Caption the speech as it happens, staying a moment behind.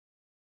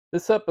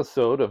This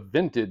episode of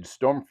Vintage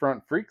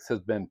Stormfront Freaks has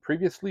been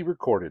previously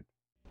recorded.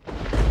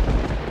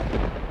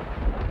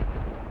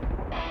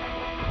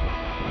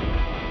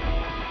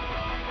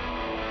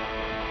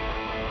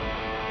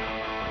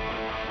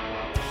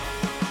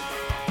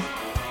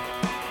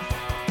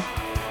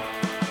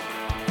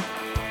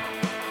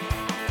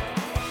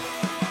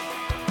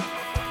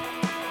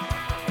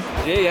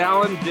 Jay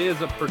Allen. Jay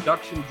is a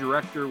production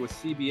director with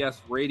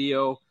CBS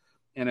Radio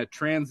and a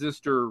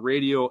transistor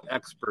radio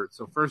expert.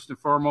 So first and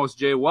foremost,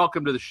 Jay,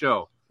 welcome to the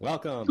show.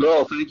 Welcome.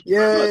 Well, thank you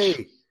very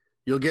much.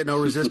 You'll get no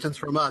resistance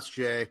from us,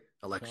 Jay.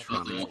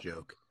 Electronics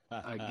joke.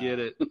 I get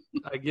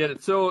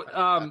it. So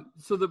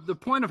the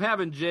point of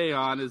having Jay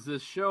on is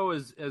this show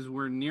is as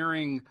we're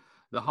nearing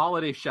the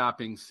holiday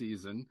shopping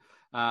season.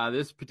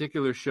 This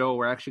particular show,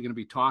 we're actually going to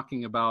be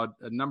talking about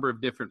a number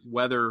of different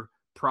weather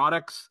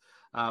products,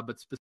 but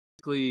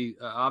specifically,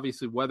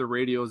 obviously, weather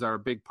radios are a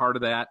big part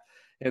of that.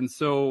 And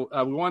so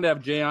we wanted to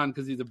have Jay on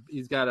because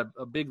he's got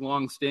a big,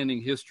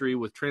 long-standing history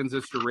with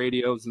transistor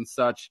radios and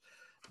such.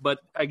 But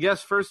I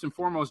guess first and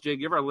foremost, Jay,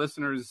 give our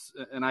listeners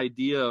an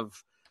idea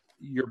of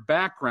your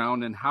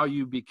background and how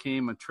you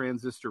became a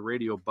transistor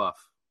radio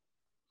buff.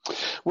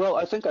 Well,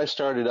 I think I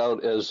started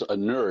out as a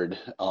nerd,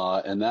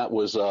 and that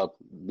was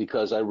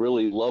because I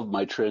really loved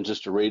my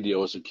transistor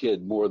radio as a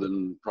kid more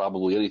than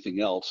probably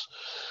anything else.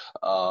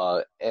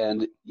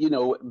 And, you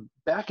know,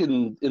 back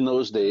in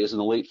those days, in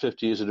the late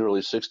 50s and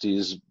early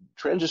 60s,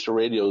 transistor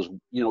radios,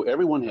 you know,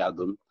 everyone had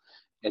them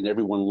and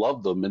everyone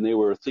loved them, and they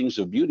were things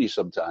of beauty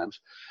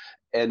sometimes.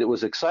 And it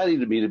was exciting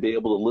to me to be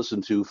able to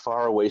listen to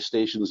faraway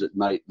stations at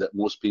night that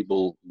most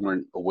people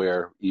weren't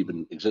aware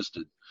even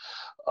existed.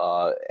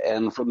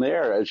 And from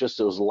there, it was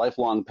a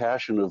lifelong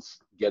passion of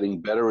getting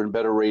better and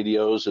better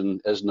radios.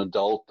 And as an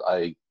adult,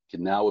 I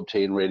can now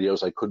obtain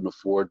radios I couldn't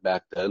afford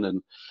back then.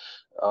 And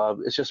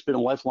it's just been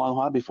a lifelong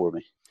hobby for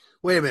me.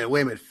 Wait a minute.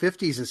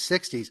 50s and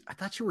 60s. I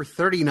thought you were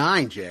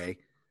 39, Jay.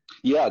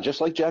 Yeah,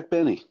 just like Jack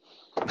Benny.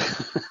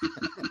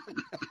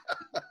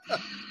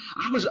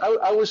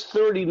 I was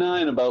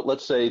 39 about,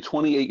 let's say,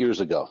 28 years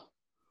ago.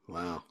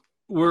 Wow.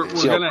 We're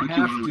going to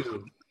have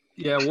to.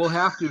 Yeah, we'll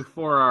have to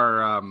for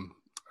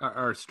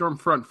our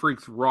Stormfront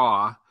Freaks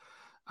Raw.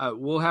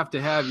 We'll have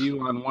to have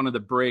you on one of the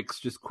breaks.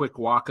 Just quick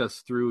walk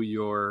us through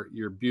your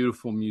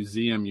beautiful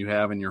museum you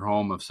have in your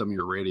home of some of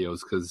your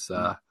radios, because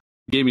you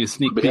gave me a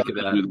sneak peek of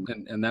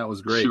that, and that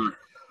was great. Sure.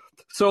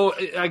 So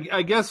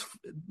I guess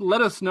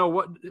let us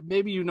know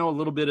maybe you know a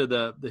little bit of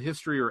the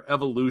history or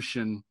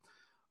evolution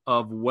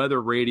of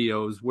weather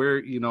radios,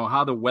 where, you know,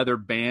 how the weather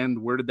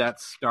band, where did that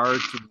start,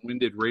 and when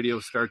did radio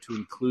start to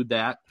include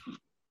that?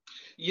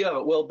 Yeah,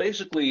 well,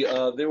 basically,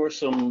 there were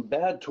some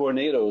bad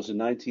tornadoes in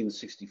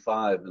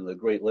 1965 in the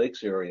Great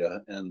Lakes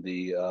area, and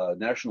the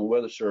National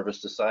Weather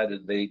Service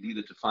decided they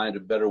needed to find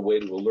a better way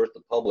to alert the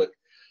public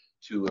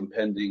to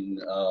impending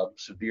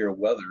severe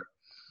weather.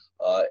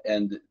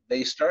 And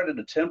they started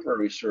a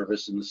temporary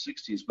service in the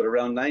 60s, but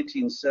around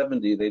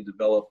 1970, they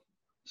developed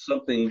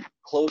something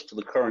close to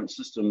the current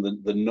system,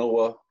 the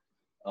NOAA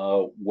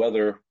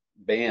weather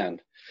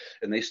band.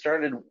 And they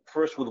started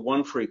first with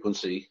one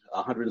frequency,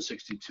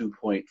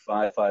 162.550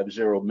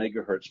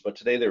 megahertz, but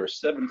today there are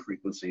 7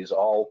 frequencies,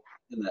 all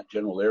in that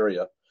general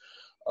area.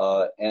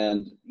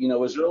 And, you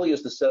know, as early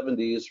as the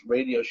 70s,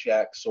 Radio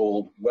Shack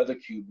sold Weather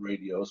Cube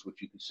radios,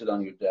 which you could sit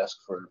on your desk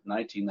for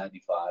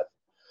 $19.95.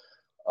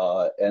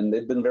 And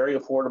they've been very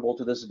affordable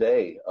to this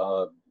day.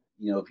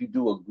 You know, if you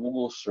do a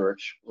Google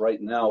search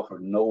right now for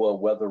NOAA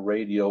weather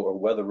radio or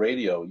weather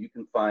radio, you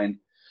can find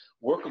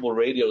workable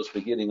radios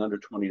beginning under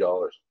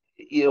 $20.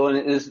 You know, and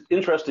it's an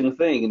interesting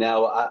thing.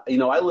 Now,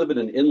 I live in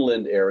an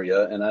inland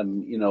area, and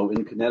I'm, you know,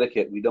 in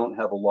Connecticut. We don't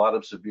have a lot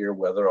of severe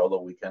weather,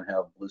 although we can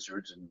have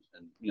blizzards and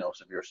you know,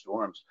 severe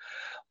storms.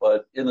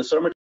 But in the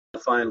summertime, I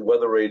find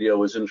weather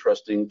radio is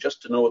interesting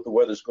just to know what the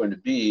weather's going to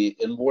be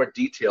in more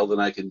detail than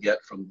I can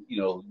get from,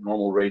 you know,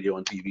 normal radio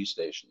and TV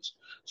stations.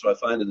 So I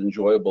find it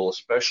enjoyable,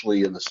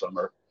 especially in the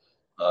summer,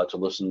 to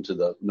listen to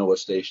the NOAA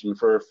station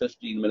for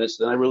 15 minutes.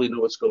 Then I really know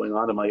what's going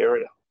on in my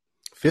area.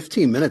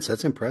 15 minutes,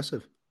 that's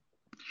impressive.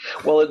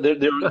 Well, they're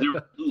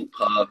loop.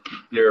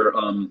 They're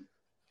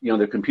you know,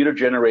 they're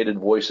computer-generated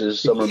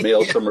voices. Some are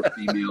male, some are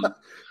female.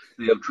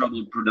 They have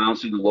trouble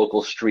pronouncing the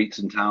local streets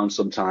and towns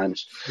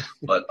sometimes.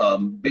 But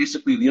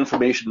basically, the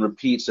information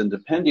repeats, and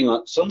depending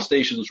on, some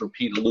stations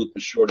repeat a loop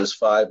as short as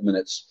 5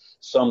 minutes,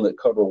 some that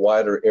cover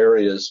wider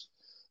areas.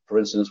 For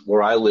instance,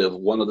 where I live,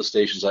 one of the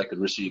stations I can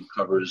receive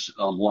covers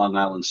Long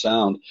Island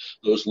Sound.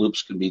 Those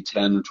loops can be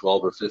 10,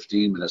 12, or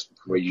 15 minutes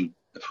before you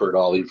have heard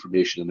all the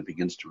information and it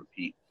begins to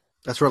repeat.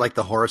 That's where, like,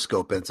 the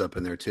horoscope ends up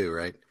in there, too,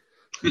 right?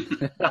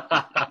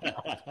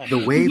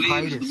 The wave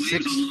height is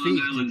 6 feet.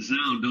 Long Island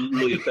Sound don't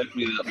really affect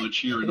me that much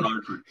here in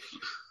Hartford.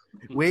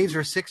 Waves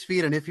are 6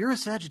 feet, and if you're a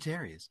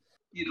Sagittarius.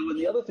 You know, and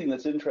the other thing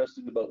that's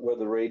interesting about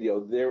weather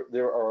radio,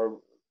 there are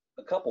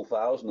a couple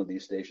thousand of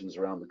these stations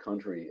around the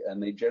country,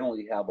 and they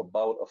generally have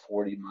about a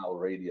 40-mile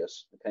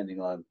radius,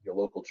 depending on your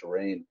local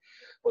terrain.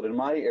 But in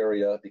my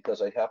area,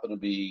 because I happen to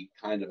be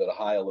kind of at a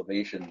high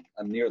elevation,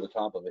 I'm near the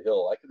top of a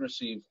hill, I can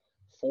receive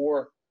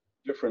 4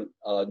 different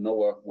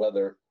NOAA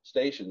weather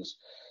stations,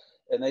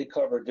 and they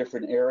cover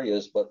different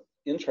areas. But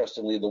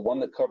interestingly, the one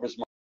that covers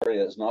my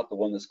area is not the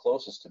one that's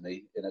closest to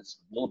me, and it's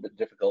a little bit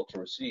difficult to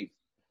receive.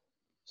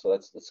 So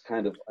that's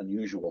kind of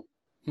unusual.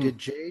 Did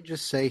Jay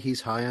just say he's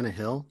high on a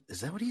hill?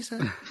 Is that what he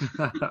said?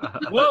 I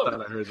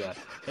thought I heard that.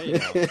 Hey,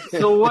 now.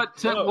 So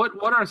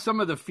what are some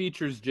of the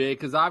features, Jay?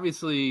 Because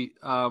obviously,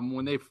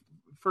 when they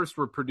first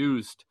were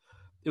produced,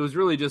 it was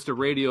really just a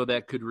radio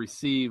that could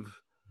receive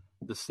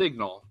the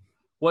signal.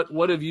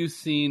 What have you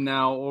seen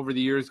now over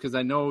the years? Because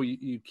I know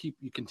you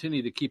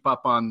continue to keep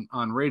up on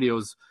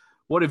radios.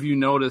 What have you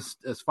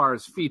noticed as far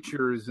as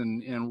features,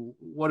 and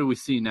what do we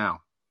see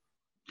now?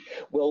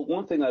 Well,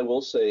 one thing I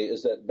will say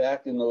is that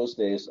back in those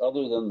days,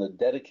 other than the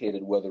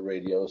dedicated weather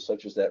radios,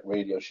 such as that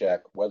Radio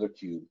Shack Weather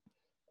Cube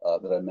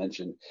that I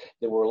mentioned,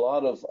 there were a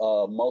lot of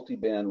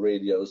multi-band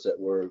radios that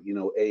were,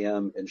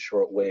 AM and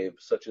shortwave,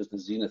 such as the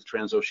Zenith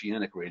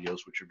transoceanic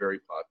radios, which are very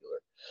popular.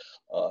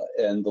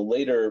 And the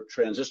later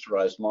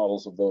transistorized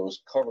models of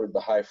those covered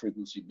the high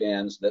frequency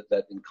bands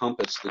that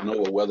encompass the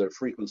NOAA weather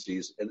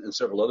frequencies and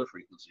several other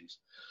frequencies.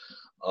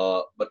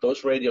 But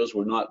those radios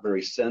were not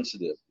very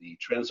sensitive. The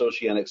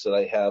transoceanics that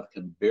I have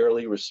can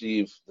barely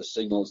receive the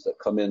signals that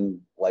come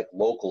in like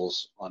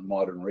locals on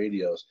modern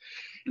radios.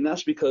 And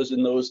that's because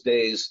in those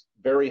days,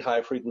 very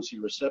high frequency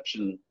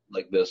reception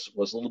like this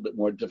was a little bit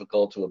more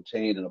difficult to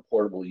obtain in a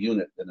portable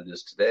unit than it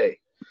is today.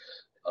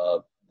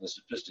 The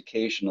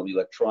sophistication of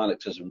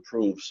electronics has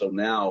improved. So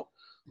now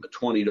a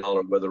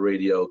 $20 weather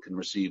radio can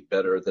receive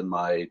better than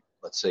my,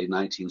 let's say,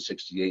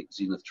 1968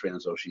 Zenith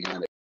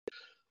transoceanic.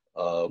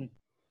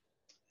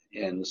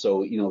 And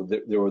so,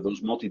 there were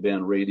those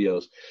multi-band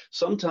radios.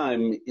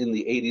 Sometime in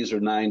the 80s or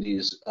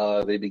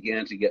 90s, they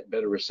began to get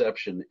better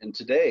reception. And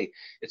today,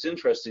 it's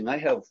interesting. I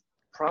have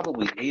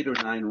probably 8 or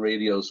 9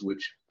 radios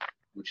which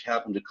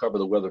happen to cover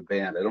the weather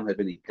band. I don't have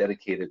any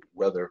dedicated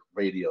weather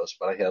radios,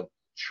 but I have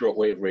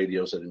shortwave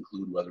radios that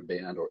include weather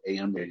band, or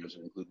AM radios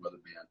that include weather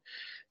band.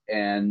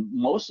 And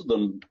most of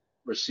them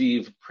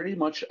receive pretty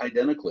much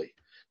identically.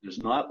 There's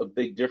not a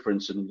big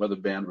difference in weather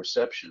band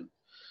reception.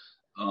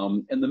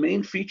 And the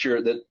main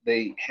feature that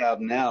they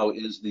have now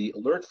is the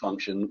alert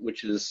function,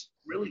 which is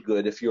really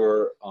good if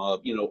you're,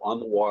 on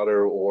the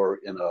water or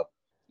in a,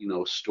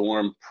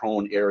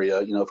 storm-prone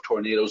area. If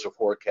tornadoes are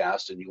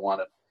forecast and you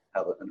want to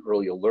have an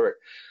early alert,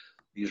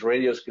 these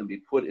radios can be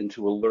put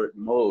into alert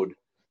mode.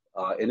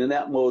 And in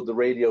that mode, the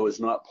radio is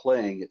not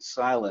playing; it's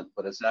silent,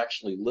 but it's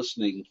actually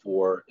listening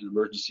for an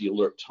emergency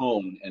alert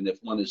tone. And if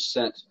one is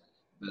sent,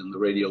 then the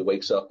radio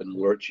wakes up and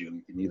alerts you.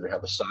 You can either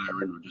have a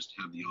siren or just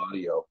have the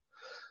audio.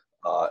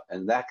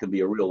 And that can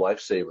be a real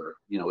lifesaver,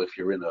 if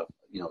you're in a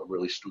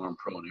really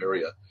storm-prone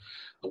area.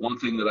 The one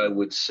thing that I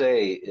would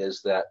say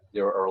is that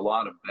there are a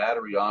lot of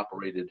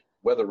battery-operated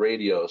weather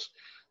radios,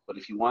 but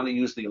if you want to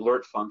use the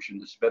alert function,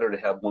 it's better to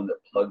have one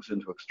that plugs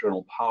into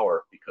external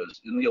power,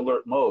 because in the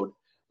alert mode,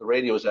 the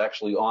radio is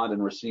actually on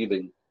and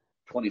receiving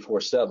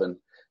 24/7,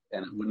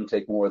 and it wouldn't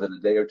take more than a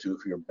day or two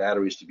for your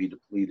batteries to be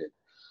depleted.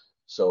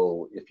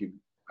 So if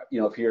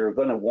you're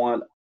going to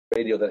want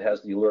radio that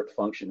has the alert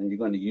function and you're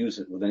going to use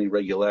it with any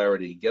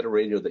regularity, get a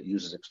radio that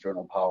uses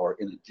external power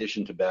in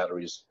addition to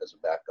batteries as a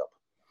backup.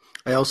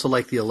 I also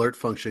like the alert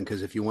function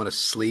because if you want to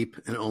sleep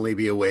and only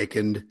be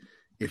awakened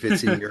if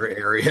it's in your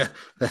area,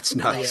 that's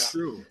nice. Yeah,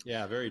 true.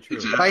 Yeah, very true.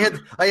 I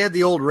had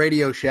the old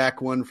Radio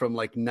Shack one from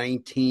like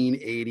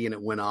 1980, and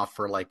it went off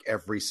for like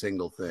every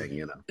single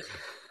thing,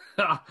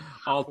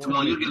 All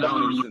 20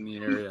 counties in the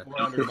area.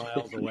 400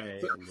 miles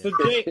away. So,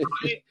 Jay,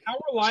 how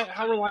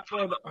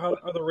reliable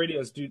are the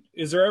radios?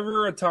 Is there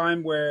ever a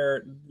time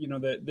where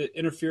the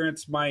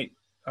interference might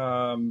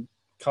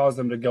cause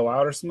them to go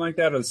out or something like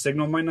that, or the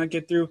signal might not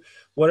get through?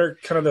 What are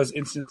kind of those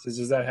instances?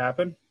 Does that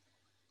happen?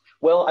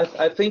 Well,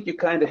 I think you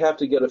kind of have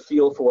to get a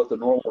feel for what the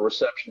normal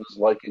reception is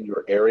like in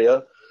your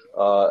area.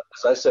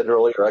 As I said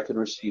earlier, I can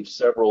receive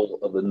several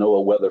of the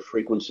NOAA weather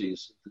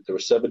frequencies. There were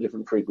 7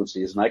 different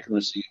frequencies, and I can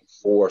receive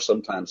 4,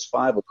 sometimes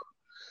 5 of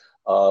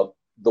them.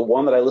 The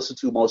one that I listen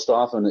to most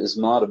often is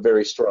not a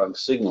very strong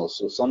signal,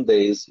 so some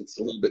days it's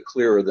a little bit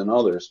clearer than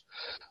others,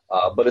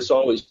 but it's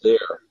always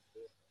there.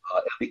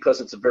 And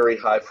because it's a very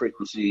high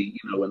frequency,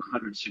 in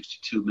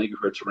 162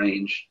 megahertz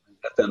range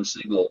FM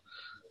signal,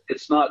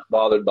 it's not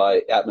bothered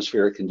by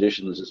atmospheric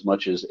conditions as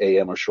much as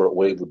AM or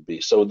shortwave would be.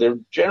 So they're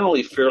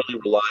generally fairly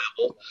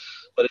reliable.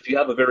 But if you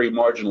have a very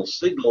marginal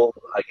signal,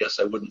 I guess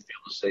I wouldn't feel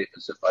as safe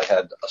as if I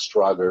had a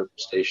stronger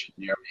station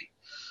near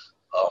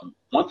me.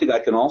 One thing I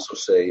can also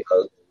say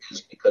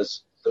is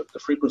because the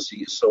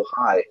frequency is so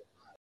high,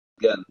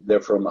 again,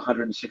 they're from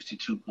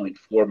 162.4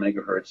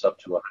 megahertz up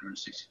to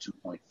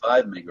 162.5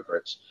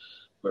 megahertz,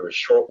 whereas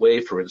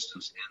shortwave, for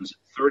instance, ends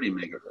at 30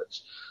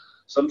 megahertz.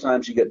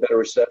 Sometimes you get better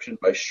reception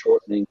by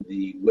shortening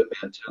the whip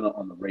antenna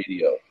on the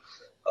radio.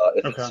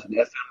 If it's an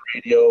FM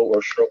radio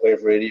or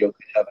shortwave radio, you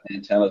can have an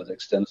antenna that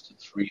extends to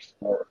 3,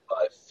 4, or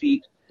 5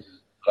 feet.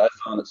 But I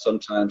found that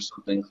sometimes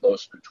something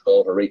closer to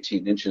 12 or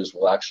 18 inches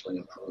will actually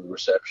improve the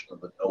reception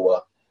of the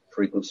NOAA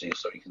frequency,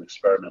 so you can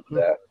experiment with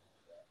that.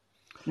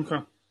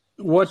 Okay.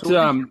 What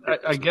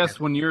I guess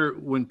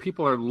when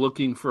people are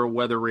looking for a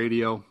weather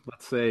radio,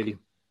 let's say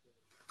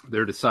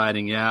they're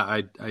deciding,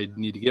 I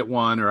need to get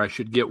one, or I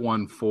should get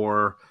one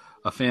for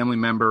a family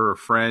member or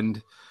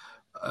friend.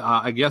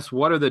 I guess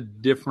what are the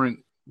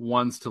different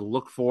ones to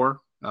look for?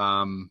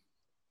 Well,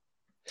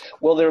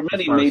 there are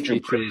many major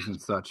features brands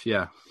and such.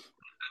 Yeah.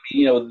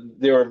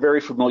 There are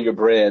very familiar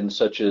brands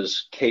such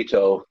as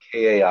Kaito,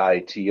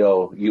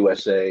 Kaito,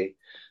 USA.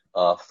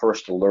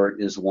 First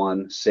Alert is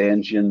one.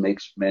 Sanjin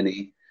makes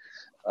many.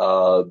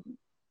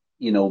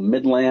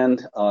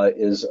 Midland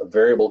is a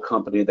variable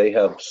company. They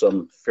have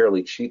some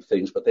fairly cheap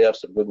things, but they have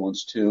some good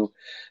ones too.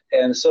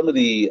 And some of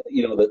the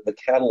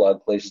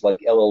catalog places like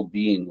LL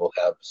Bean will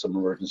have some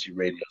emergency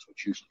radios,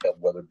 which usually have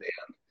weather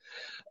band.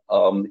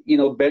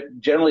 But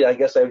generally, I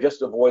guess I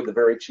just avoid the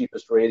very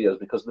cheapest radios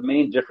because the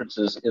main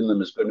differences in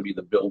them is going to be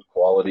the build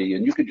quality,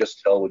 and you can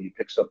just tell when you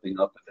pick something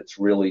up if it's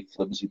really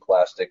flimsy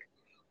plastic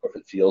or if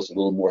it feels a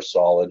little more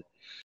solid.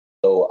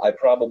 So I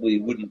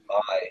probably wouldn't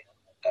buy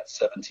that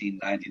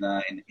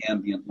 $17.99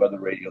 ambient weather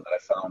radio that I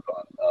found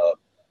on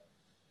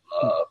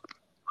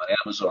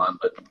Amazon.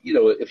 But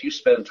if you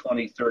spend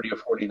 $20, $30,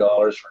 or $40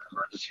 for an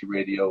emergency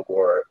radio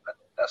or a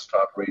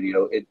desktop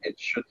radio, it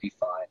should be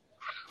fine.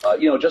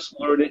 Just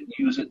learn it,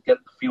 use it, get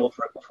the feel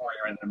for it before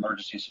you're in an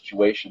emergency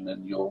situation,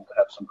 and you'll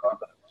have some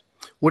confidence.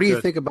 What do you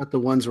think about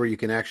the ones where you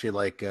can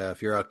actually,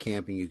 if you're out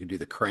camping, you can do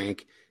the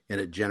crank and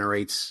it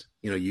generates,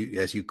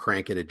 as you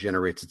crank it, it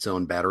generates its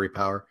own battery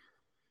power?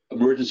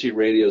 Emergency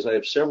radios, I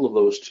have several of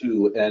those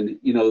too. And,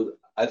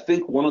 I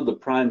think one of the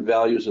prime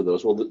values of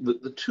those,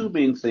 the two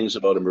main things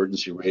about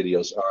emergency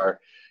radios are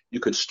you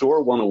could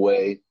store one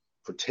away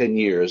for 10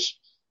 years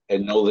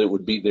and know that it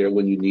would be there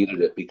when you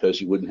needed it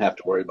because you wouldn't have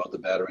to worry about the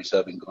batteries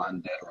having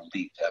gone dead or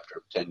leaked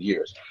after 10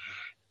 years.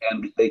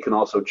 And they can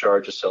also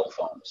charge a cell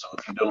phone. So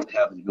if you don't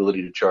have the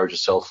ability to charge a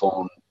cell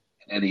phone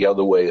in any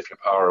other way, if your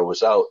power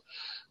was out,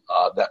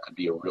 that could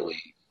be a really,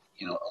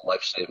 a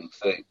life-saving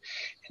thing.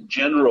 In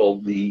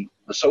general, the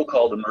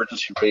so-called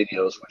emergency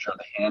radios, which are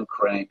the hand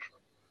crank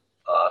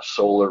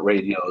solar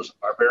radios,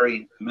 are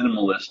very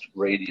minimalist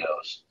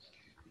radios.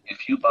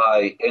 If you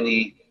buy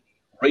any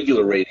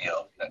regular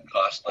radio that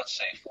costs, let's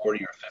say, $40 or $50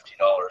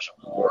 or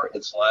more,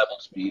 it's liable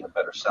to be a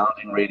better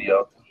sounding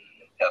radio,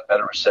 have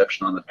better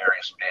reception on the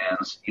various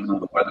bands, even though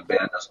the weather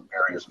band doesn't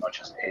vary as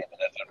much as AM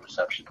and FM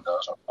reception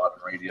does on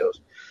modern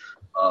radios.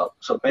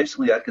 So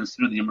basically, I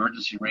consider the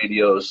emergency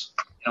radios,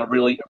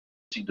 really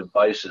emergency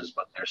devices,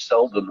 but they're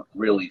seldom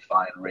really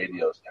fine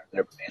radios.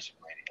 They're basic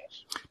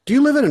radios. Do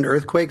you live in an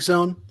earthquake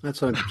zone?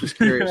 That's what I'm just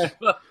curious.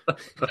 Not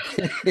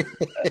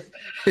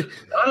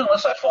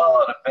unless I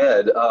fall out of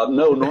bed.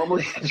 No,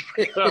 normally it's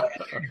pretty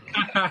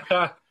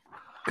quiet.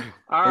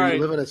 All right.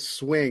 You live in a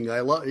swing.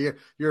 I love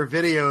your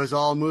video is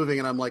all moving,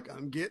 and I'm like,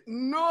 I'm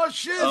getting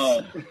nauseous.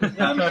 Oh,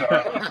 I'm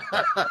sorry.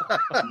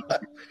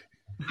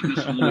 This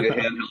is like a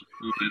handheld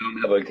phone. I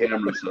don't have a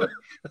camera, so.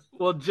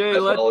 Well, Jay,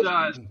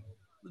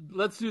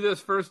 let's do this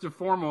first and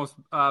foremost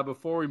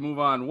before we move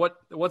on.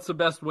 What's the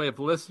best way if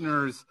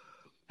listeners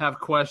have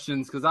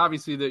questions? Because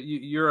obviously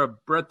you're a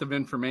breadth of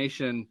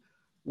information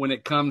when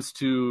it comes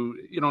to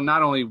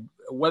not only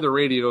weather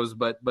radios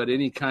but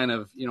any kind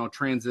of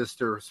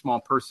transistor, small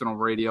personal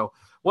radio.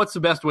 What's the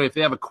best way if they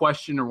have a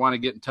question or want to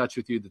get in touch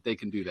with you that they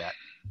can do that?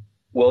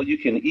 Well, you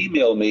can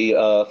email me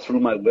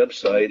through my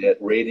website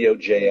at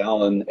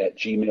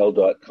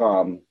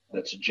radiojallen@gmail.com.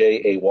 That's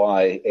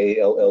JAYALLEN,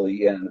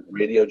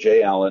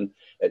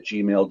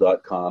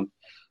 radiojallen@gmail.com.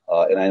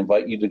 And I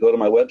invite you to go to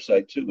my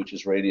website, too, which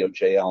is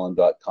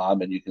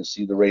radiojallen.com, and you can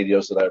see the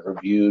radios that I've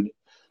reviewed,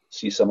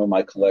 see some of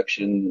my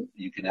collection.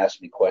 You can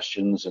ask me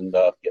questions and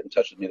get in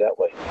touch with me that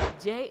way.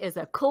 Jay is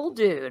a cool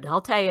dude.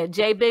 I'll tell you,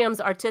 Jay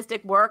Bigam's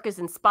artistic work is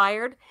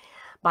inspired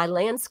by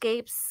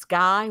landscapes,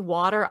 sky,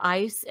 water,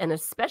 ice, and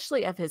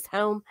especially of his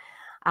home,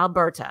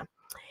 Alberta.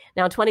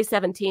 Now, in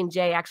 2017,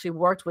 Jay actually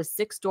worked with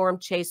 6 storm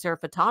chaser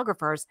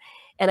photographers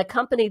and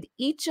accompanied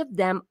each of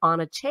them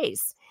on a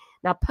chase.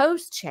 Now,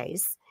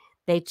 post-chase,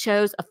 they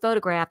chose a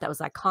photograph that was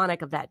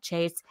iconic of that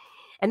chase,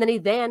 and then he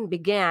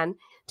began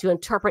to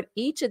interpret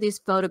each of these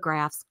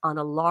photographs on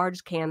a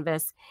large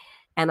canvas.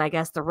 And I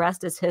guess the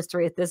rest is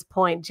history at this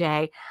point,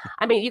 Jay.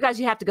 I mean, you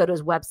have to go to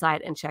his website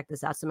and check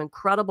this out. Some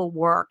incredible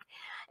work.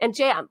 And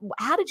Jay,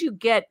 how did you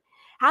get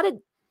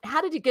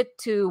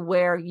to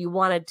where you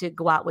wanted to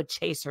go out with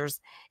chasers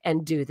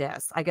and do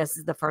this? I guess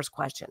is the first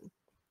question.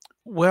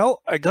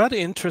 Well, I got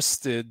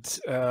interested.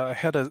 I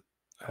had a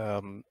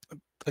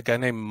guy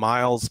named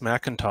Miles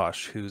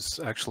McIntosh, who's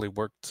actually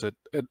worked at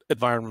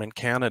Environment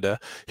Canada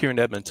here in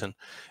Edmonton.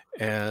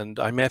 And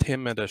I met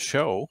him at a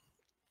show,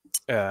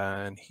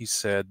 and he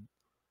said,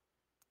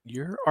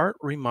 "Your art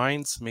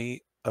reminds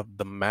me of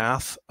the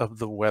math of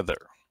the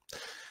weather."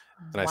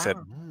 And I said,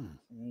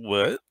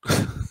 "What?"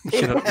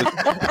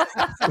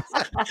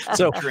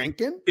 So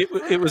drinking?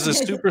 It was a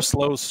super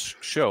slow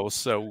show,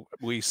 so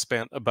we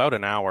spent about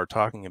an hour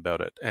talking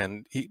about it.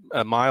 And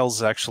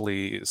Miles'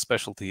 actually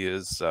specialty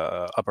is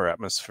upper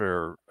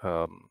atmosphere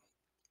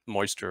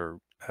moisture,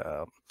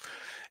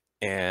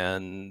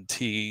 and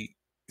he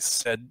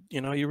said,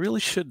 you really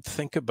should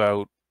think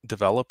about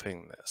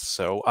developing this.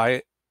 So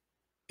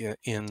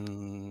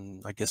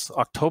in I guess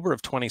October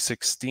of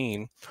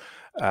 2016,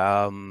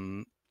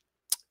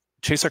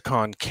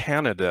 ChaserCon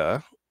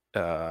Canada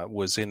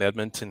was in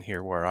Edmonton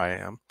here where I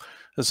am.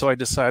 And so I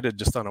decided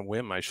just on a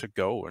whim I should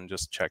go and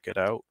just check it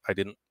out.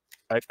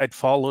 I'd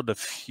followed a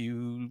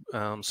few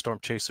storm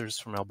chasers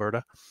from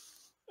Alberta,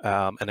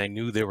 and I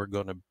knew they were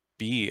going to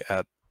be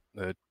at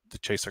the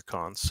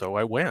ChaserCon. So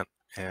I went,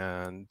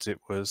 and it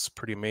was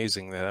pretty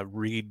amazing.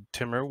 Reed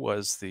Timmer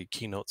was the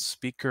keynote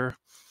speaker.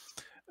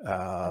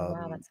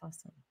 Wow, that's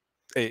awesome.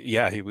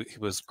 Yeah, he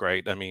was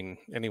great. I mean,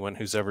 anyone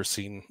who's ever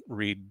seen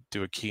Reed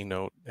do a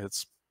keynote,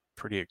 it's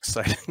pretty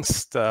exciting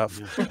stuff.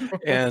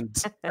 And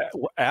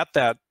at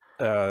that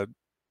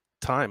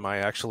time, I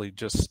actually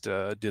just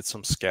did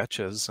some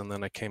sketches, and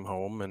then I came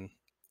home and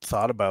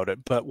thought about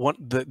it. But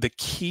the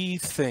key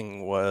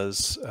thing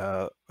was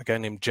a guy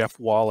named Jeff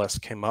Wallace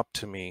came up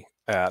to me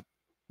at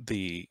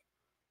the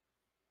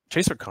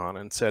ChaserCon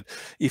and said,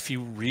 if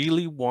you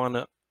really want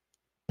to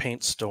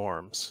paint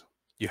storms,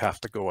 you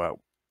have to go out.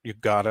 You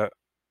gotta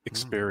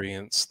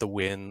experience the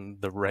wind,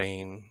 the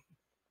rain,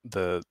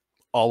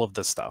 all of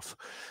the stuff.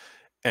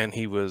 And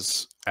he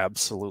was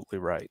absolutely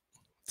right.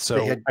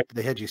 So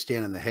they had you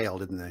stand in the hail,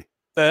 didn't they?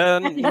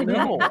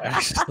 No,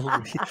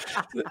 actually.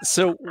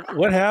 So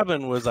what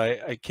happened was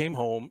I came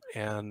home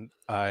and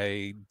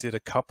I did a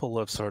couple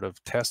of sort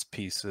of test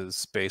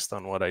pieces based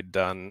on what I'd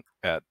done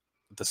at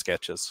the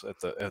sketches at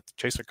the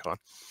ChaserCon.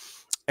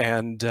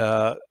 And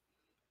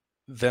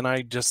then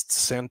I just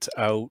sent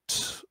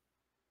out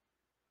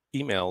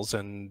emails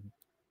and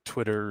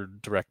Twitter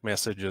direct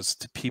messages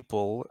to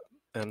people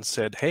and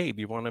said, hey,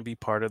 do you want to be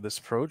part of this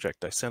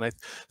project? I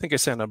think I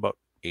sent about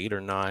 8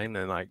 or 9,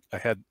 and I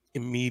had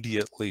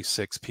immediately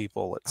 6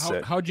 people that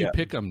said. How'd you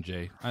pick them,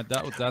 Jay?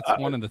 That's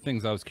one of the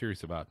things I was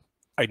curious about.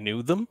 I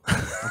knew them.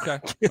 Okay.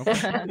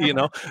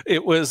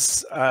 It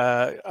was,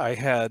 I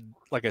had,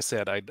 like I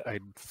said,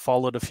 I'd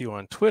followed a few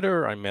on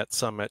Twitter. I met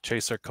some at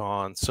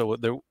ChaserCon. So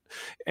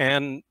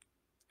and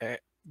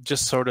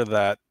just sort of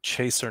that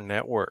chaser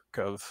network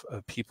of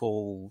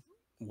people.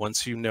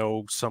 Once you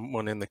know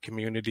someone in the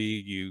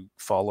community, you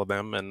follow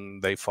them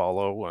and they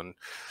follow,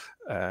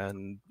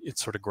 and it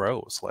sort of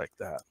grows like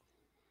that.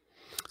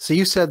 So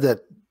you said that,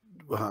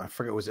 I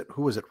forget,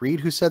 who was it? Reed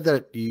who said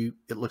that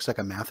it looks like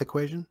a math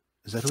equation?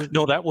 Is that who?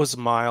 No, that was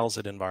Miles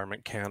at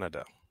Environment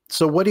Canada.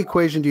 So what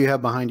equation do you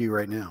have behind you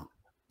right now?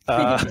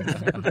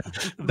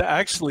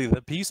 Actually,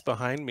 the piece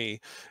behind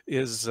me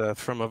is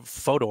from a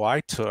photo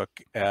I took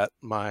at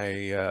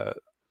my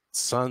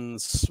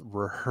son's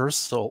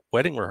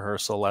wedding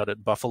rehearsal out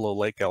at Buffalo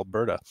Lake,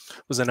 Alberta.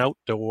 It was an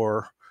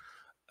outdoor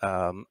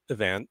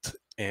event,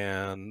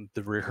 and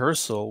the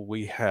rehearsal,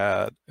 we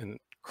had an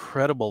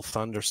incredible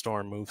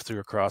thunderstorm move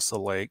through across the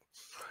lake.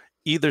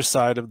 Either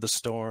side of the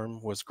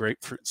storm was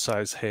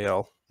grapefruit-sized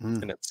hail,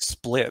 and it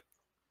split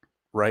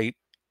right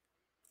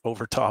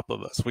over top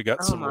of us. We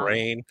got some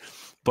rain,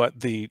 but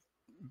the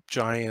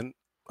giant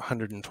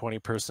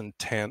 120-person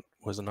tent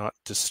was not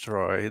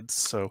destroyed.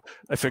 So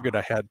I figured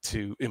I had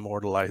to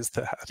immortalize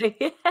that.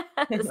 Yes.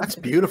 That's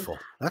beautiful.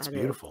 That's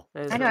beautiful.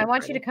 I know. I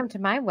want you to come to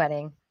my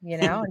wedding,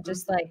 and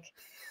just like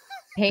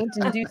paint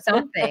and do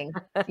something.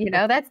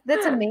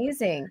 That's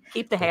amazing.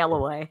 Keep the hail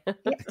away.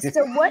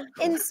 So what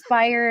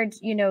inspired,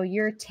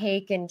 your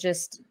take and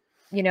just,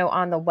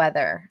 on the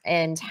weather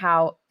and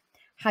how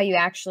you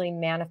actually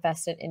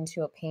manifest it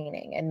into a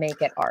painting and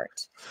make it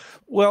art?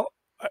 Well,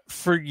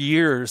 for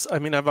years, I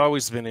mean, I've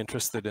always been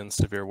interested in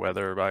severe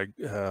weather.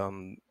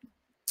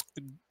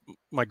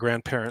 My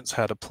grandparents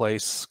had a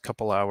place a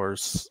couple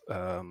hours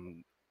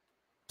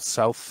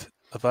south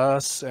of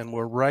us, and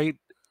we're right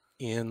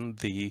in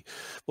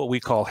what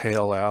we call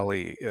Hail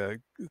Alley.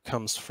 It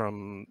comes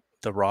from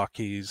the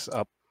Rockies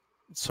up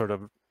sort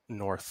of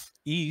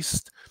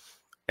northeast,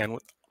 and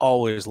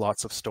always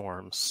lots of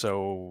storms.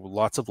 So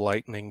lots of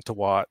lightning to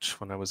watch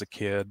when I was a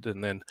kid.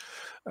 And then,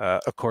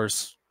 of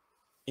course,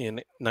 in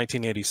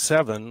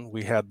 1987,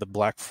 we had the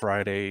Black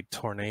Friday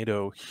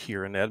tornado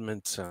here in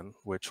Edmonton,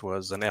 which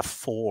was an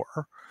F4.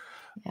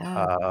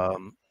 Yeah.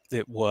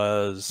 It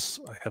was,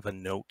 I have a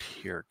note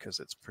here because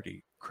it's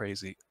pretty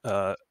crazy.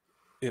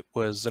 It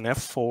was an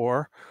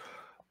F4,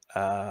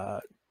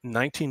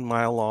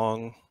 19-mile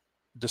long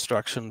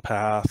destruction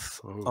path,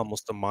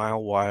 almost a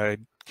mile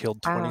wide,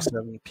 killed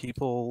 27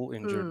 people,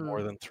 injured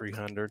more than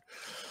 300.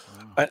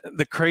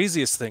 The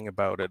craziest thing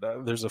about it,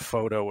 there's a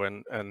photo,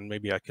 and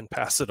maybe I can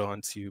pass it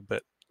on to you,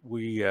 but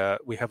we have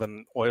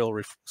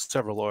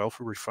several oil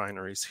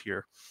refineries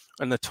here,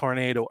 and the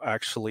tornado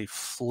actually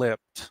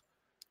flipped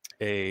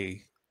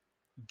a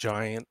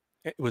giant,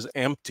 it was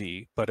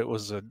empty, but it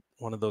was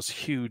one of those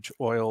huge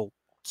oil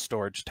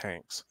storage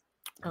tanks.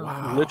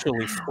 Wow.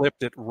 Literally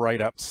flipped it right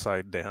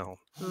upside down.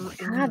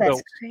 God,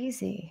 that's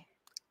crazy.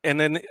 And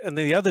then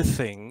the other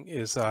thing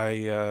is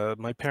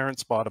my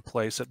parents bought a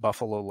place at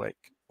Buffalo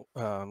Lake,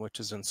 which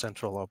is in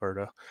central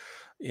Alberta,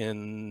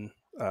 in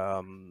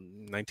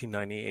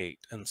 1998.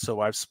 And so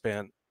I've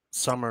spent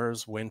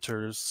summers,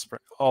 winters,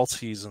 all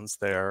seasons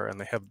there, and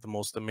they have the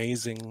most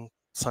amazing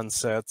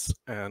sunsets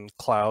and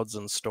clouds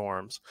and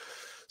storms.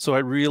 So I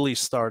really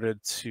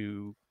started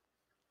to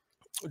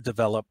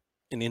develop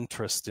an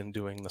interest in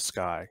doing the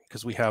sky,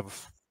 because we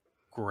have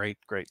great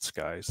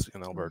skies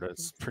in Alberta.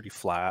 It's pretty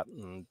flat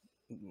and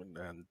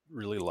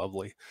really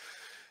lovely.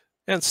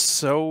 And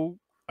so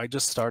I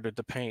just started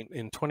to paint.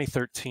 In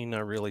 2013, I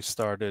really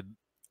started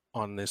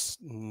on this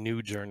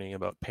new journey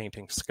about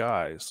painting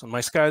skies. And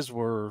my skies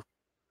were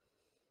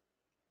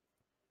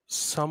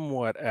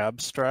somewhat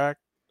abstract.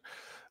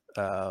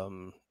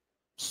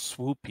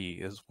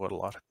 Swoopy is what a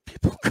lot of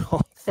people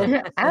call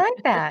them. I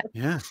like that.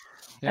 Yeah.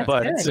 Yeah,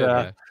 But that's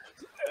good.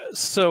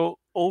 so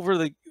over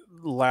the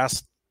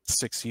last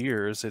 6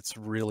 years, it's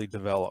really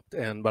developed.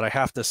 But I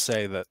have to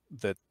say that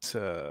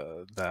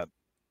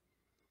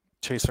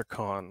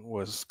ChaserCon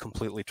was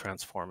completely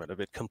transformative.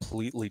 It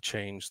completely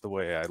changed the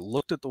way I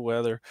looked at the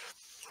weather.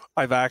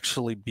 I've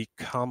actually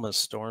become a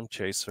storm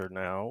chaser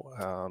now.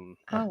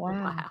 Oh, wow.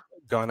 Wow.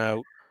 Gone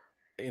out.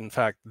 In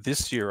fact,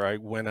 this year I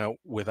went out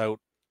without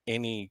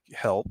any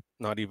help,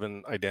 not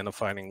even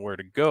identifying where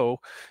to go,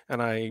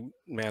 and I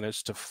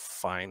managed to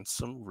find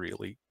some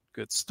really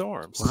good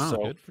storms. Wow, so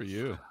Good for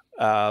you.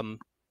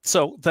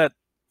 so that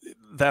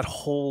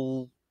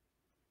whole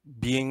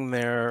being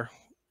there,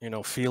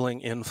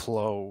 feeling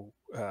inflow,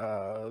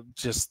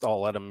 just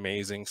all that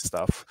amazing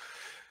stuff,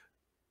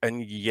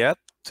 and yet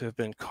to have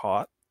been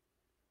caught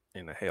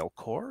in a hail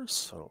core,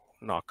 so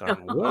knock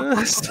on wood.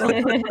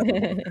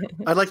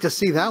 I'd like to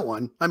see that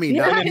one. I mean,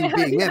 not you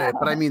being in it,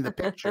 but I mean the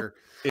picture.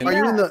 Are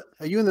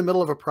you in the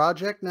middle of a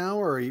project now,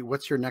 or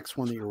what's your next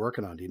one that you're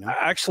working on? Do you know?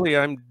 Actually,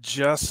 I'm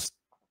just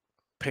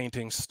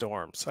painting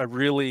storms. I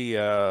really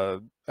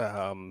the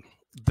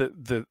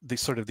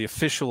sort of the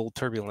official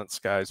Turbulent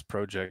Skies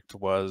project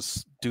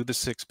was do the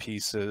 6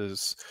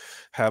 pieces,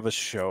 have a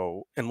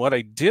show. And what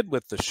I did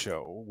with the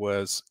show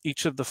was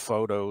each of the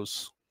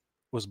photos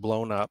was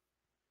blown up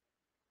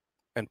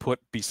and put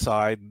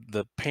beside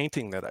the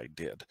painting that I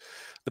did.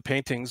 The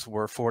paintings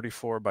were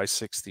 44 by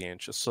 60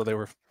 inches, so they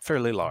were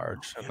fairly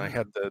large. And I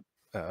had the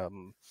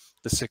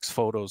 6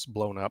 photos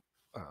blown up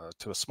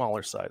to a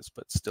smaller size,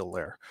 but still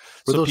there.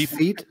 Were those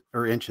feet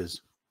or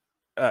inches?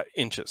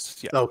 Inches,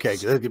 yeah. Okay,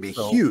 that could be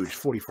huge,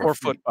 44 4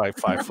 feet. foot by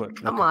 5 foot.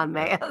 Come on,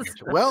 man.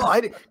 Well,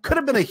 could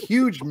have been a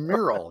huge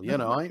mural.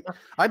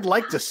 I'd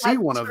like to see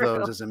one of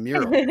those as a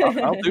mural.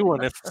 I'll do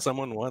one if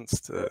someone wants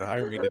to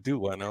hire me to do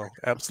one. I'll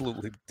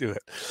absolutely do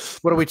it.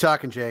 What are we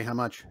talking, Jay? How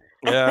much?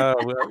 Yeah,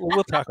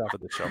 we'll talk after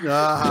the show.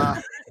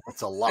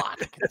 That's a lot.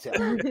 I can tell.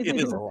 It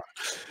is a lot.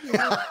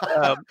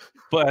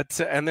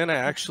 And then I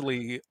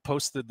actually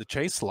posted the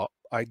chase log.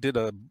 I did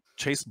a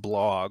chase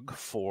blog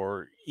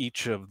for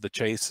each of the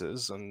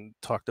chases and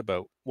talked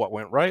about what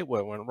went right,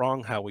 what went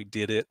wrong, how we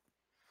did it.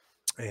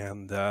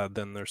 And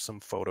then there's some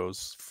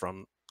photos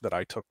that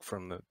I took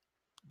from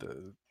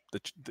the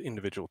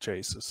individual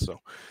chases. So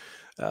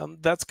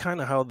that's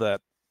kind of how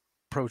that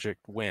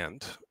project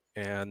went.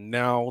 And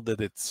now that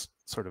it's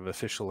sort of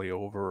officially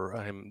over,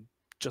 I'm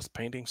just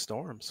painting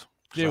storms.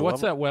 Jay,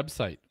 what's that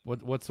website?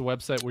 What's the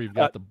website where you've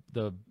got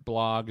the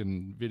blog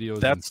and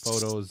videos and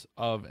photos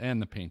of and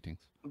the paintings?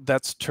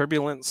 That's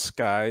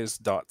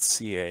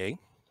turbulentskies.ca.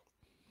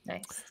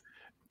 Nice.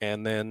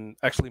 And then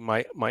actually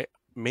my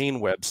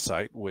main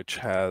website, which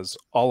has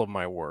all of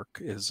my work,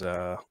 is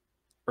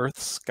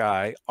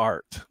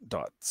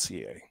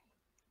earthskyart.ca.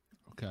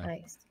 Okay.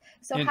 Nice.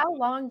 So how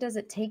long does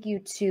it take you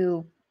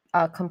to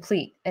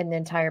complete an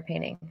entire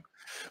painting?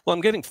 Well,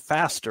 I'm getting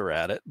faster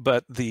at it,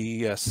 but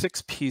the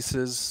 6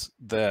 pieces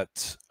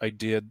that I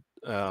did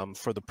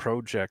for the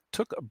project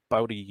took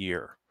about a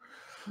year.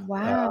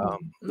 Wow.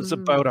 It's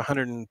about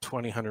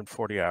 120,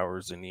 140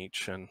 hours in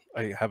each, and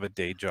I have a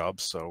day job,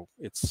 so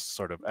it's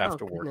sort of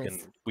after work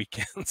and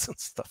weekends and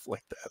stuff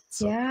like that.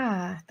 So.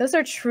 Yeah, those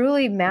are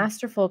truly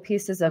masterful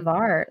pieces of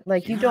art.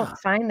 Like you don't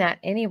find that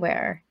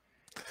anywhere.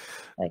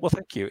 Well,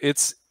 thank you.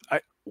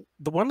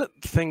 The one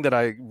thing that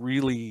I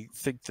really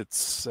think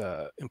that's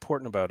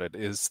important about it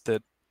is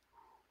that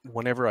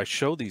whenever I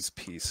show these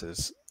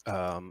pieces,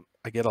 I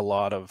get a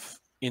lot of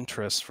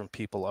interest from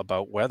people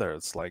about weather.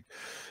 It's like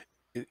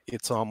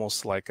it's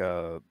almost like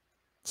a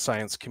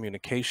science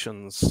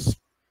communications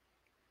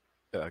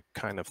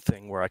kind of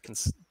thing where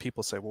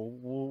people say, well,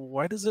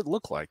 why does it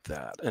look like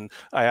that? And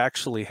I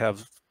actually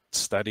have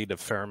studied a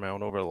fair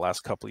amount over the last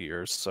couple of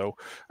years. So,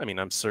 I mean,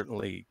 I'm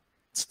certainly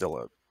still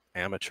an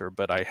amateur,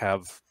 but I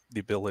have the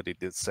ability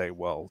to say,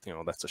 well,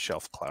 that's a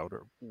shelf cloud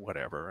or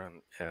whatever,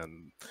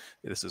 and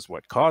this is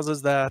what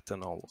causes that,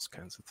 and all those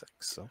kinds of things.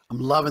 So I'm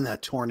loving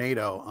that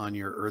tornado on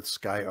your Earth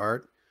Sky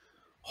art.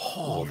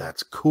 Oh,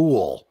 that's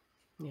cool.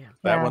 Yeah.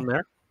 That one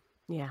there?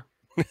 Yeah.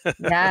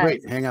 Yeah.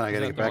 Wait, hang on. I got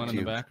to get back to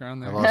you. In the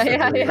background there? I lost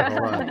it. Yeah.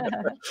 Hold on.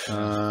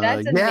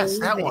 That's yes,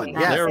 that amazing. one.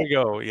 Yes. There we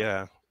go.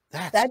 Yeah.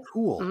 That's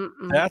cool.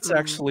 That's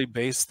actually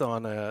based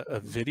on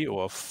a video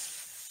of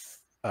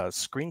a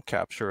screen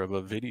capture of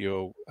a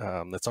video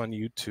that's on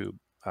YouTube.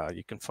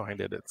 You can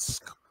find it. It's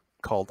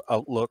called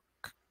Outlook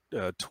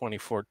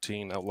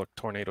 2014 Outlook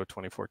Tornado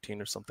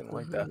 2014 or something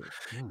like that.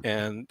 Mm-hmm.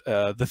 And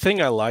the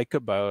thing I like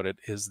about it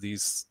is the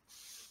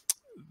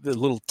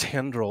little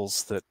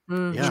tendrils that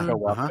Yeah.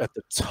 show up Uh-huh. at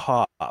the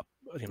top,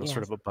 Yeah.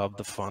 sort of above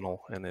the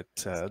funnel, and it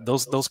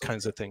those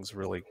kinds of things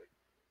really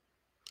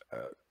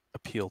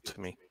appeal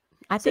to me.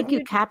 I think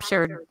you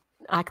captured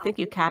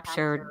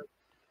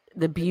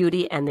the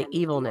beauty and the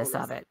evilness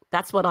of it.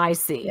 That's what I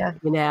see.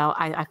 Yeah.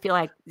 I feel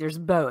like there's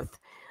both.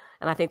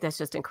 And I think that's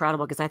just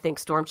incredible because I think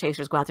storm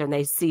chasers go out there and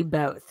they see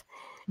both.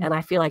 And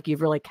I feel like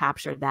you've really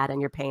captured that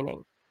in your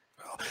painting.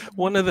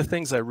 One of the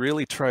things I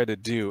really try to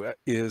do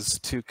is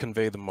to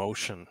convey the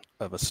motion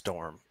of a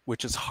storm,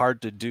 which is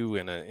hard to do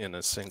in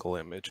a single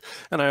image.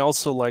 And I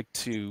also like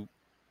to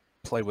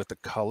play with the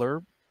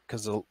color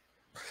because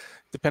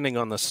depending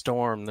on the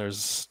storm,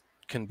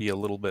 can be a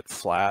little bit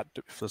flat.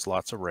 If there's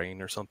lots of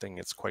rain or something,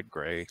 it's quite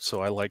gray.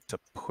 So I like to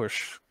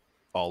push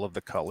all of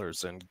the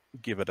colors and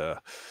give it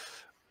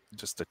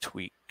just a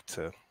tweak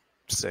to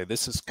say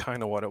this is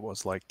kind of what it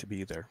was like to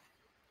be there.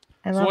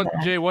 I love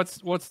that. Jay,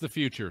 what's the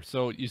future?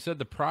 So you said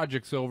the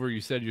project's over.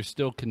 You said you're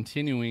still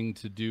continuing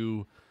to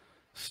do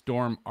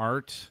storm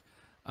art.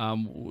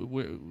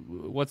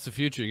 What's the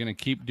future? You're going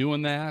to keep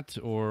doing that,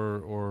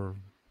 or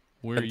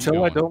where are you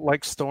Until I going? don't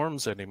like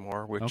storms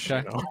anymore, which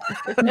Okay. Well,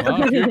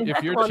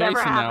 if you're Will never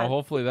chasing now, happen.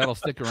 hopefully that'll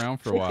stick around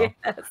for a while.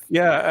 Yes.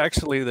 yeah,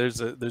 actually,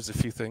 there's a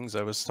few things.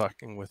 I was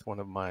talking with one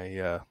of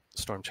my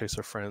storm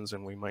chaser friends,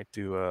 and we might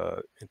do a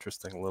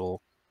interesting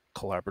little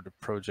collaborative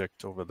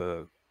project over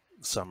the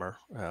summer.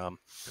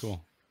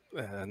 Cool.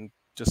 And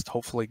just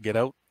hopefully get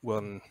out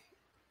when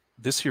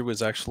this year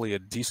was actually a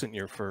decent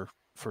year for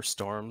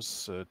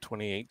storms.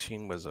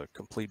 2018 was a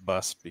complete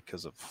bust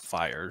because of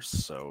fires.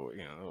 So,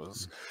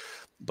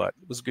 but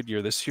it was a good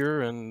year this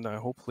year, and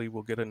hopefully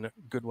we'll get a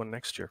good one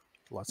next year.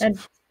 And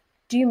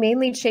do you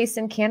mainly chase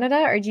in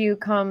Canada, or do you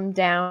come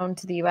down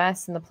to the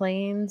US and the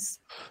plains?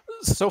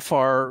 So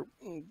far,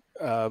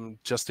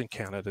 just in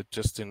Canada,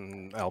 just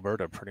in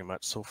Alberta, pretty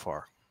much so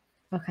far.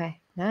 Okay,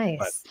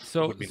 nice.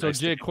 So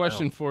Jay,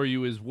 question for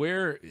you is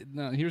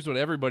now here's what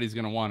everybody's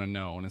going to want to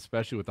know, and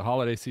especially with the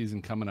holiday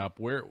season coming up,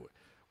 where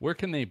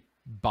can they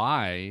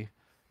buy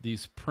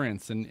these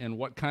prints, and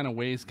what kind of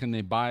ways can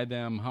they buy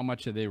them? How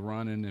much are they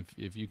running?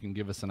 If you can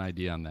give us an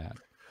idea on that.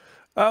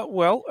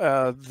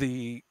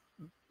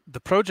 The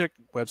project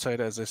website,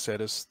 as I said,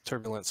 is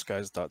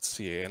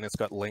turbulentskies.ca, and it's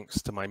got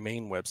links to my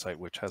main website,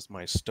 which has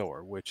my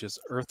store, which is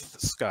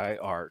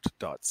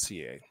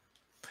earthskyart.ca.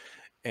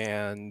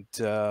 And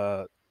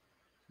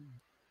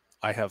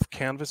I have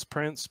canvas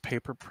prints,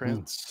 paper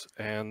prints,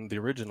 and the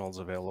originals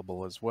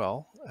available as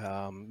well.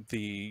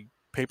 The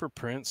paper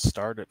prints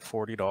start at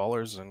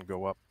 $40 and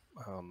go up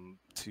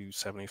to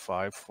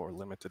 $75 for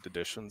limited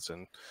editions,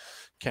 and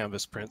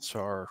canvas prints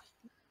are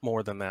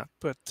more than that,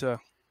 but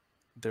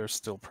they're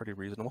still pretty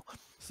reasonable.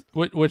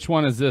 Which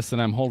one is this?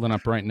 And I'm holding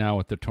up right now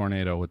with the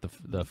tornado with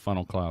the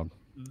funnel cloud.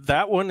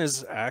 That one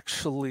is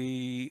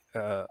actually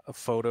a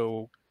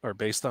photo, or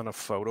based on a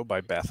photo by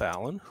Beth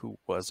Allen, who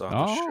was on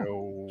the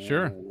show a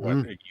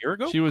year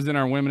ago. She was in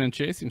our Women in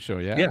Chasing show.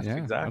 Yeah, yes, yeah.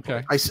 Exactly.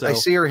 Okay. I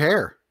see her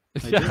hair.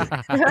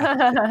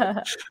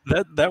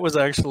 That was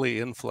actually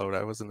in float.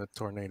 I was in a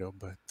tornado,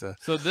 but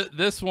so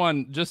this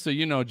one, just so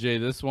you know, Jay,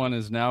 this one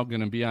is now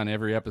going to be on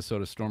every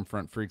episode of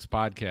Stormfront Freaks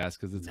podcast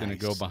because it's going to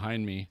go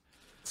behind me.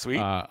 Sweet.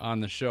 On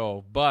the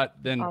show. But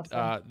then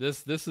Awesome.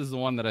 this is the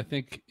one that I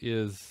think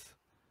is.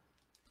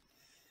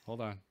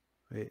 Hold on.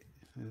 Wait.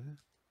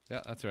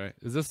 Yeah, that's right.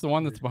 Is this the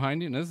one that's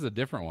behind you? No, this is a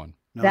different one.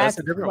 No, That's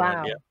a different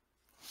wow. one.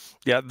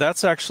 Yeah,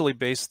 that's actually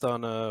based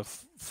on a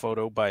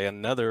photo by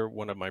another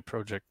one of my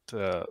project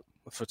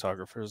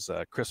photographers,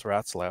 Chris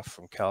Ratzlaff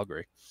from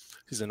Calgary.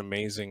 He's an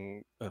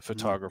amazing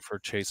photographer,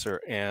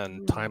 chaser,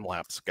 and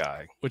time-lapse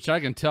guy. Which I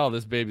can tell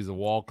this baby's a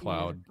wall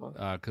cloud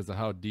because of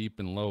how deep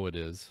and low it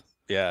is.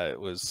 Yeah,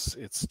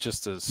 it's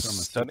just a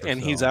supercell,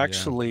 and he's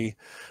actually,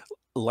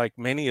 like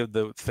many of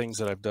the things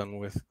that I've done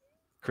with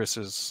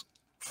Chris's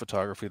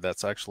photography,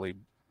 that's actually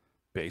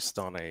based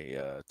on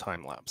a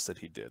time lapse that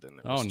he did, and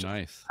it was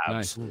nice,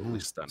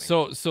 absolutely stunning.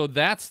 So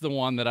that's the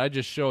one that I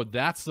just showed.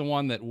 That's the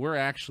one that we're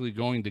actually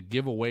going to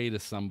give away to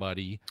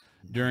somebody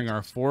during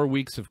our 4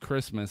 weeks of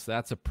Christmas.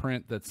 That's a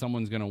print that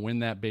someone's going to win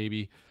that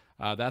baby.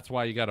 That's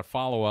why you got to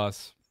follow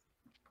us.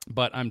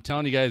 But I'm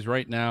telling you guys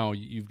right now,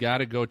 you've got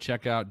to go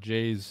check out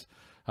Jay's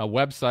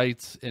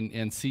websites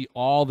and see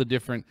all the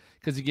different,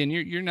 because again,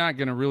 you're not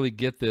going to really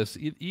get this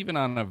even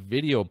on a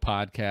video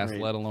podcast,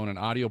 let alone an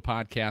audio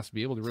podcast,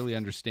 be able to really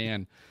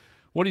understand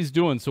what he's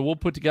doing. So we'll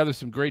put together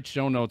some great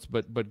show notes,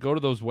 but go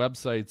to those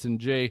websites. And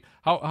Jay,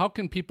 how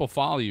can people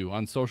follow you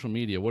on social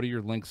media? What are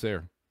your links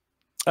there?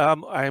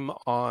 I'm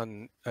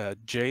on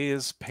Jay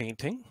is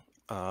Painting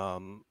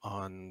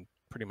on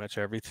pretty much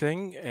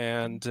everything,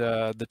 and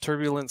the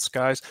Turbulent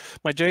Skies.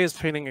 My Jay is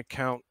Painting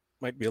account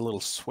might be a little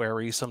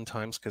sweary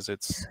sometimes because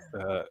it's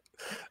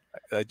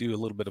I do a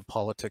little bit of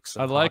politics.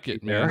 I like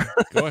it, man.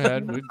 Go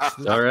ahead.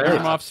 All right.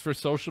 Earmuffs for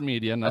social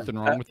media. Nothing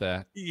wrong with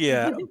that.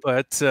 Yeah,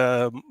 but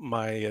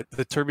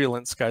the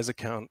Turbulent Skies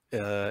account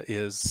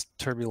is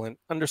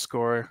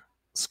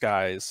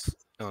turbulent_skies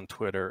on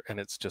Twitter, and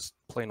it's just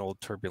plain old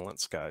Turbulent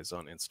Skies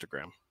on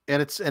Instagram.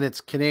 And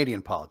it's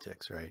Canadian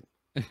politics, right?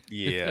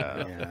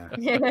 Yeah.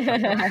 It's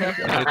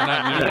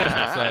not nearly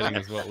as exciting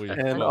as what we.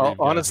 And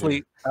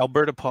honestly,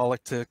 Alberta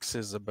politics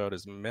is about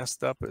as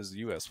messed up as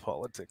U.S.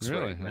 politics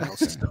right now.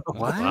 So.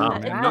 Wow.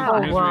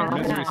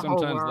 Misery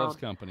sometimes loves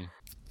company.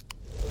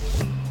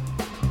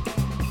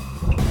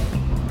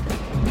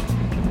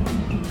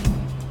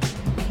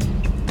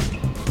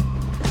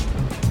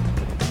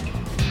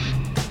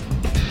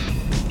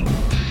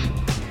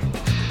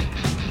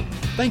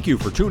 Thank you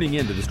for tuning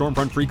in to the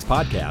Stormfront Freaks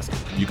podcast.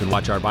 You can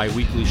watch our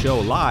bi-weekly show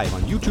live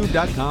on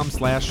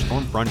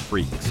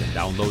youtube.com/StormfrontFreaks and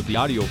download the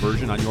audio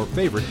version on your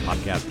favorite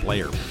podcast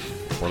player.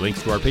 For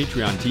links to our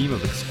Patreon team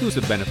of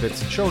exclusive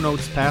benefits, show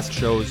notes, past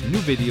shows, new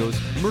videos,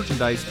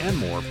 merchandise, and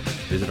more,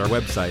 visit our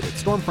website at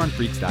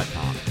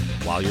stormfrontfreaks.com.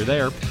 While you're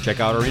there, check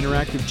out our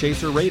interactive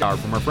chaser radar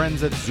from our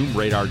friends at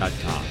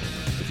zoomradar.com.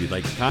 If you'd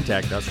like to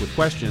contact us with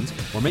questions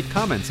or make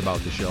comments about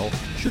the show,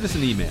 shoot us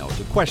an email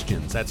to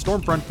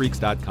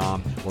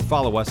questions@stormfrontfreaks.com or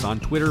follow us on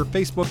Twitter,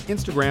 Facebook,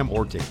 Instagram,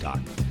 or TikTok.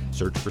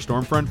 Search for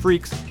Stormfront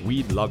Freaks.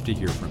 We'd love to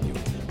hear from you.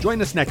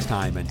 Join us next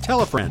time and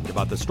tell a friend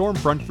about the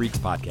Stormfront Freaks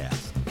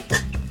podcast.